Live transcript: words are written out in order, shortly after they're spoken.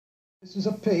This is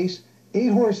a pace. 8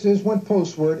 horses went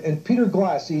postward, and Peter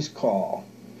Glassey's call.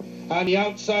 On the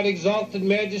outside, Exalted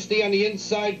Majesty. On the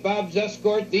inside, Bob's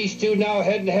Escort. These two now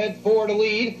head-to-head for the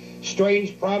lead.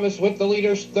 Strange Promise with the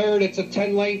leaders third. It's a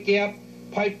 10-length gap.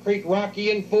 Pipe Creek Rocky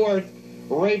in fourth.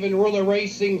 Raven Ruler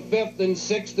Racing fifth, and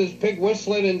sixth is Pig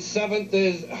Whistling, and seventh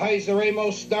is Heiser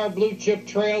Amos. Star Blue Chip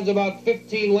trails about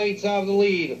 15 lengths out of the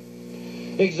lead.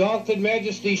 Exalted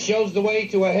Majesty shows the way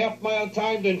to a half-mile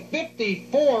timed in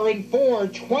 54 and 4,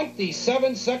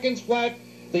 27 seconds flat.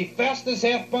 The fastest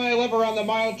half-mile ever on the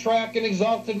mile track, and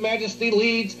Exalted Majesty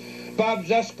leads.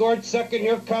 Bob's Escort second.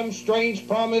 Here comes Strange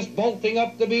Promise bolting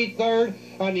up to be third.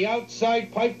 On the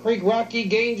outside, Pipe Creek Rocky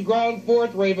gains ground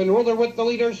fourth. Raven Ruler with the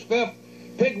leaders fifth.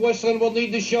 Pig Whistling will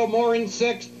need to show more in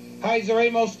sixth. Heiser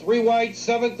Amos 3 wide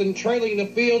seventh, and trailing the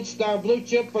field, Star Blue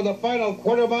Chip for the final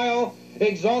quarter mile.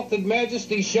 Exalted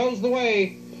Majesty shows the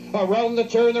way. Around the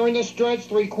turn, they're in the stretch.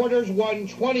 3/4,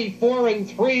 1:24 and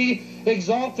 3.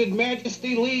 Exalted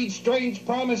Majesty leads. Strange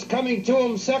Promise coming to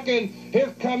him second.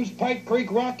 Here comes Pipe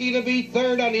Creek Rocky to be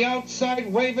third. On the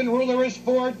outside, Raven Ruler is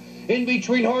fourth. In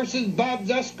between horses,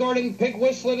 Bob's Escort and Pig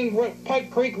Whistling, and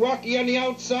Pipe Creek Rocky on the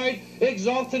outside.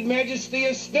 Exalted Majesty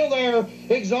is still there.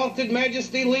 Exalted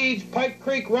Majesty leads. Pipe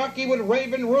Creek Rocky with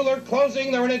Raven Ruler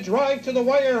closing. They're in a drive to the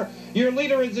wire. Your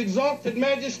leader is Exalted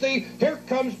Majesty. Here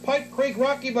comes Pipe Creek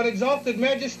Rocky, but Exalted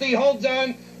Majesty holds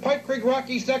on. Pipe Creek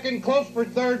Rocky second, close for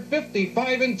third,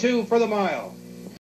 55 and 2 for the mile.